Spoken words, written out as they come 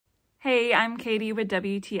Hey, I'm Katie with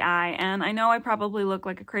WTI, and I know I probably look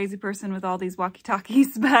like a crazy person with all these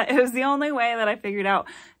walkie-talkies, but it was the only way that I figured out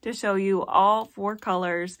to show you all 4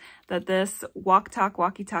 colors that this WokTok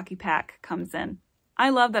walkie-talkie pack comes in.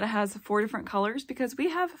 I love that it has 4 different colors because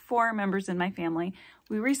we have 4 members in my family.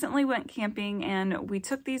 We recently went camping and we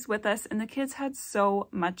took these with us, and the kids had so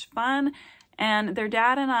much fun, and their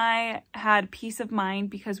dad and I had peace of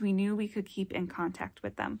mind because we knew we could keep in contact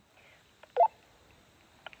with them.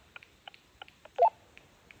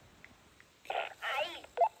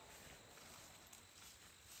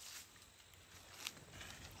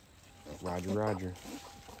 Roger, roger.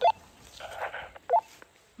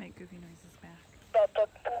 Make goofy noises back.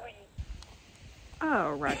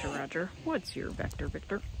 Oh, roger, roger. What's your vector,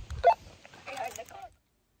 Victor?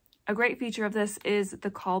 A great feature of this is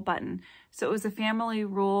the call button. So it was a family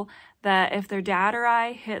rule that if their dad or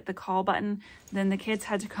I hit the call button, then the kids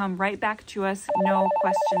had to come right back to us, no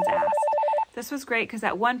questions asked. This was great because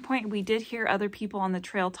at one point we did hear other people on the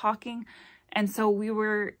trail talking, and so we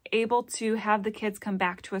were able to have the kids come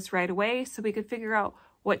back to us right away so we could figure out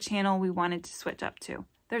what channel we wanted to switch up to.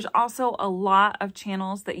 There's also a lot of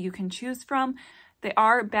channels that you can choose from. They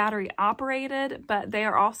are battery operated, but they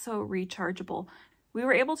are also rechargeable. We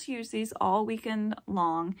were able to use these all weekend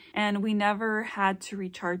long, and we never had to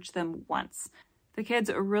recharge them once. The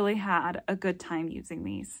kids really had a good time using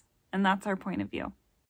these, and that's our point of view.